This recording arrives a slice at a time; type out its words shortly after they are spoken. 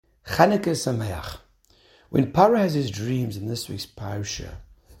Chanukah Sameach. When Paro has his dreams in this week's Parsha,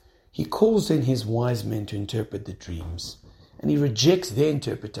 he calls in his wise men to interpret the dreams, and he rejects their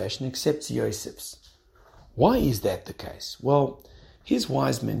interpretation, accepts Yosef's. Why is that the case? Well, his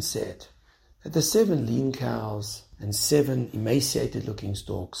wise men said that the 7 lean cows and 7 emaciated-looking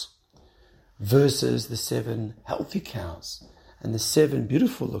stalks versus the 7 healthy cows and the 7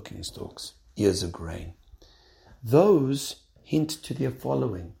 beautiful-looking stalks, ears of grain, those hint to their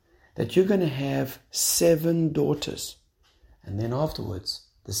following, that you're going to have 7 daughters, and then afterwards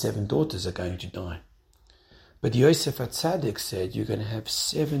the 7 daughters are going to die. But Yosef HaTzadik said you're going to have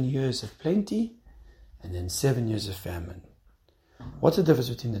 7 years of plenty and then 7 years of famine. What's the difference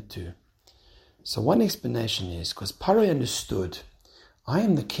between the two? So one explanation is because Paro understood, I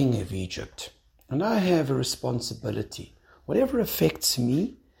am the king of Egypt and I have a responsibility. Whatever affects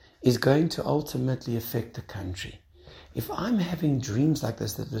me is going to ultimately affect the country. If I'm having dreams like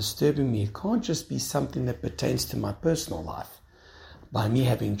this that are disturbing me, it can't just be something that pertains to my personal life, by me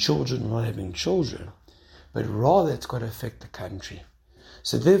having children or not having children, but rather it's got to affect the country.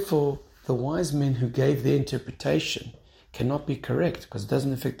 So therefore, the wise men who gave their interpretation cannot be correct because it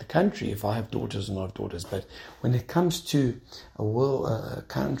doesn't affect the country if I have daughters or not have daughters. But when it comes to a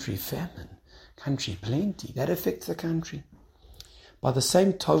country famine, country plenty, that affects the country. By the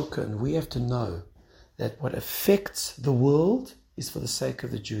same token, we have to know that what affects the world is for the sake of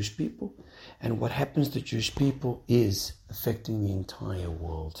the Jewish people, and what happens to Jewish people is affecting the entire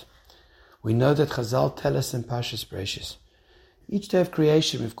world. We know that Chazal tell us in Parshas Bereishis, each day of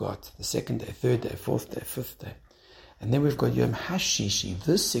creation we've got the 2nd day, 3rd day, 4th day, 5th day, and then we've got Yom HaShishi,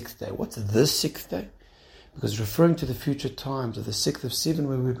 the 6th day. What's the 6th day? Because referring to the future times of the 6th of Sivan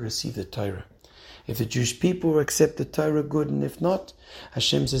where we would receive the Torah. If the Jewish people will accept the Torah, good, and if not,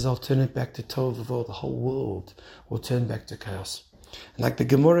 Hashem says, I'll turn it back to Tov V'Vod. The whole world will turn back to chaos. And like the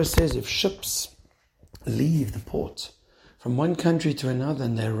Gemara says, if ships leave the port from one country to another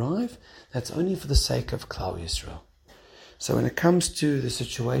and they arrive, that's only for the sake of Klal Yisrael. So when it comes to the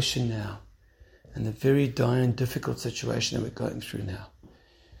situation now, and the very dire and difficult situation that we're going through now,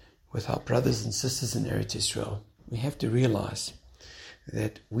 with our brothers and sisters in Eretz Israel, we have to realize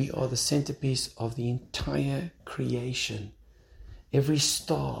that we are the centerpiece of the entire creation. Every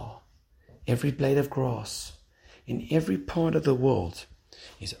star, every blade of grass, in every part of the world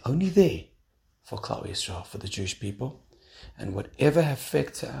is only there for Klal Yisrael, for the Jewish people. And whatever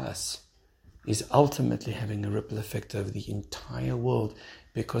affects us is ultimately having a ripple effect over the entire world,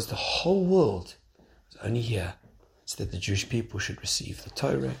 because the whole world is only here so that the Jewish people should receive the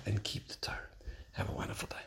Torah and keep the Torah. Have a wonderful day.